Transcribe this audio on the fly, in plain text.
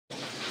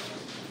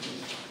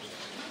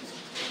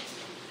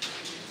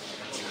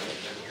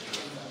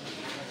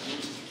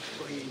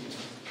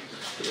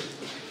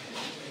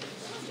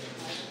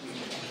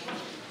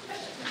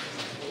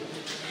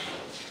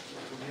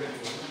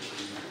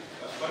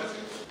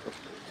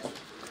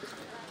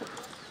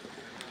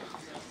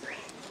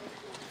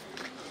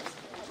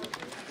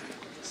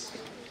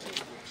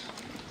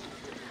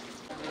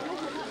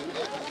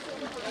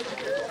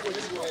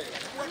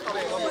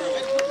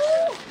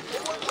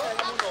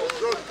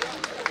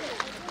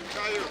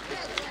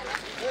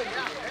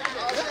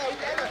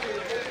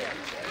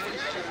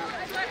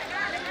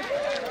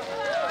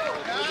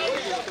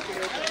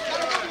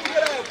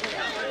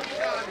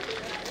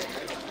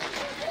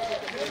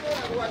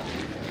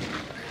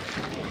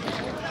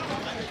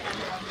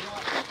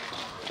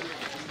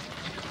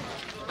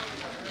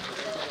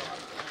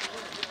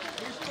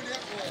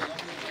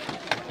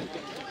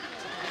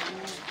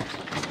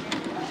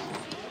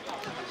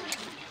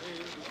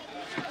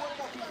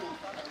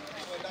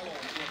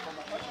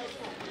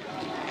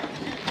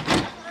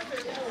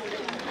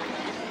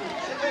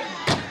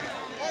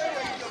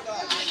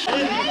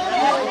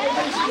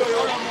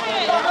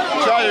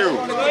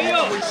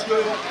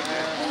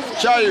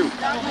Chayu.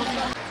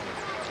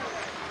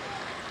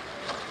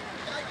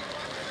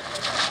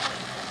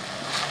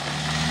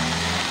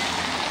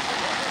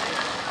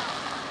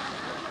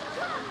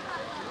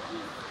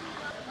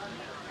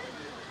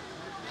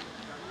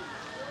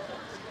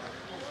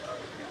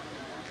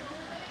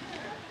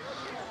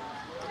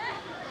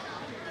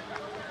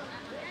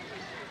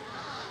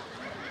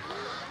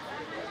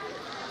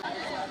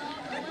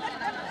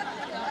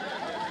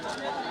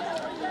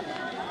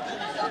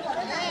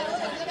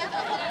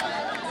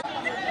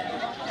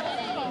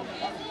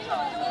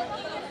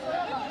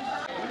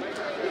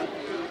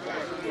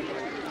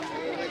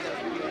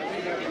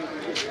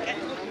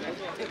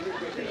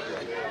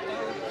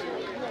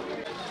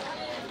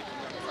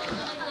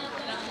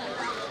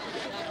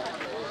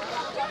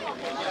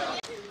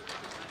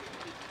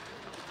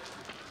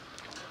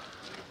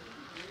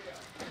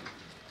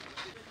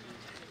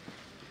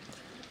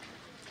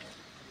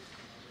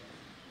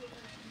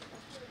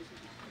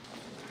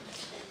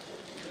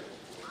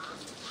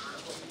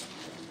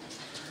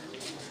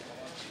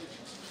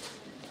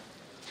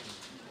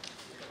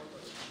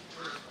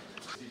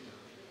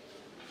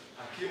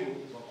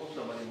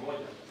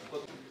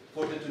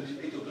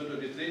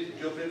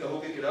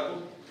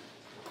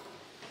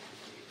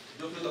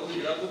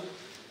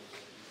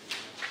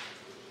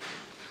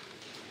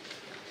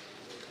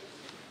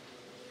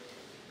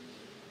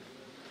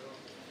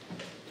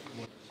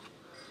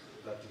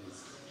 That is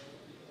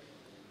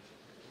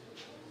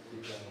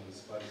Thika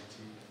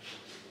municipality,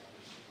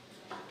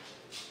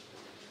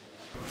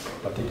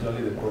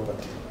 particularly the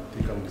property,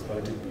 Thika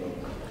municipality block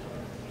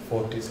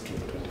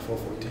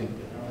 40/2414.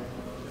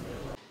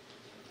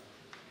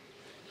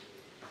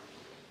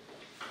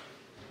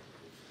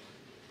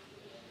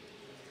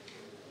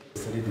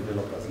 City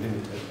Developers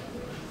Limited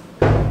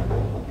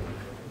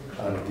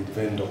and the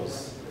vendors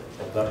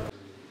of that.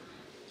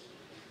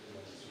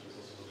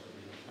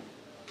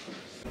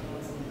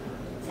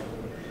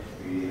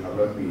 We have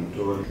not been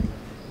told.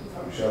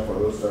 I'm sure for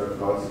those 12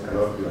 months it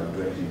cannot be on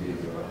 20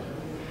 days.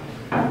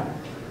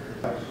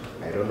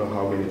 I don't know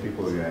how many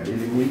people we are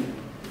dealing with.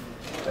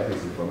 That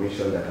is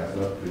information that has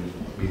not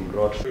been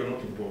brought. You're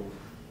not involved?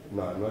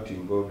 No, I'm not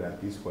involved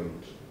at this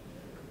point.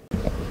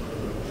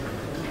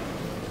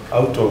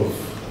 Out of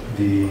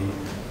the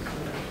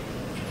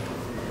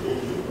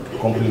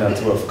complainants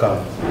who have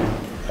come,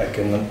 I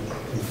can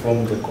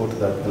inform the court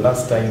that the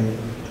last time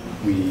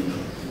we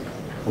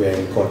were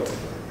in court,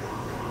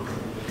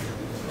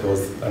 there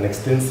was an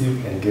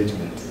extensive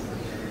engagement.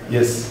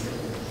 Yes,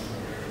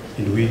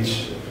 in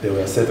which there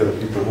were several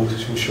people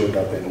who showed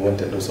up and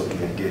wanted also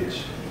to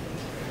engage.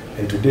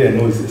 And today I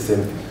know it's the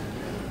same thing.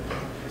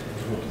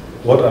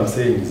 What I'm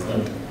saying is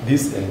that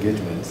these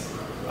engagements,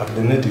 at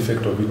the net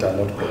effect of it, are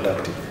not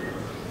productive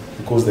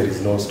because there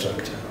is no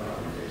structure.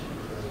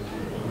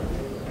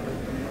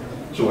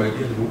 So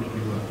ideally what do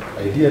you want?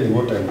 Ideally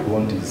what I would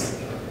want is,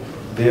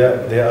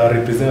 there are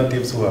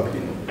representatives who have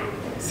been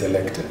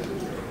selected.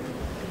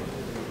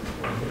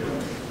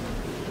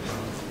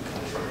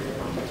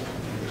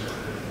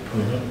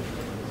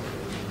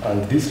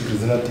 And these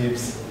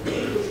representatives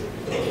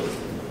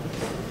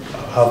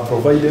have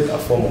provided a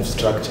form of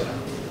structure,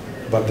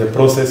 but the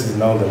process is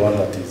now the one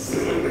that is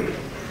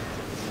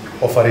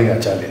offering a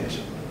challenge.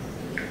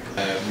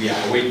 We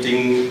are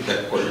awaiting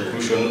the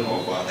conclusion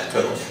of the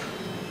 12th.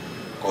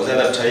 Because at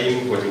that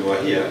time when we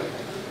were here,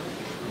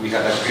 we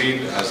had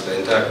agreed as the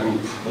entire group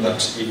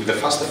that if the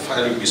first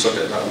file will be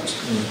sorted out,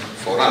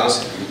 for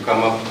us, we will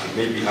come up and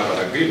maybe have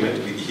an agreement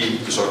with him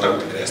to sort out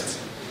the rest.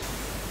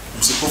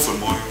 We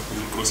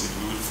will proceed.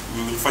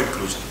 We will find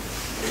closure.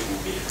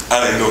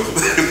 I know.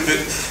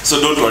 So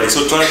don't worry.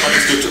 So trial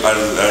magistrate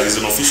is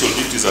an official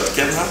duties at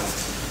Kenya.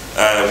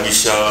 We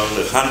shall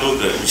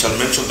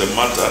mention the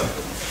matter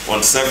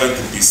on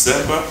 7th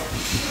December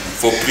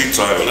for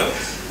pre-trial.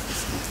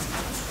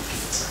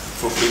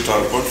 For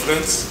pre-trial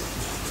conference.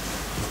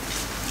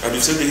 And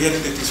you said the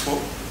hearing date is for?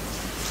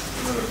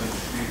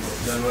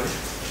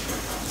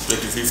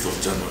 25th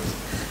of January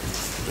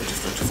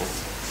 2024.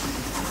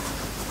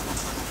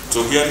 So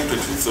hearing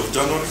 25th of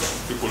January,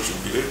 people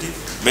should be ready.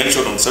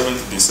 Mentioned on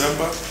 7th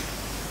December.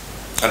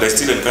 And I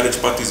still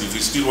encourage parties, if you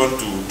still want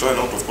to try an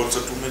out-of-court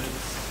settlement,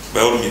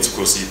 by all means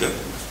proceed.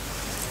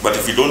 But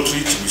if you don't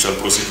reach, we shall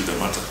proceed with the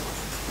matter.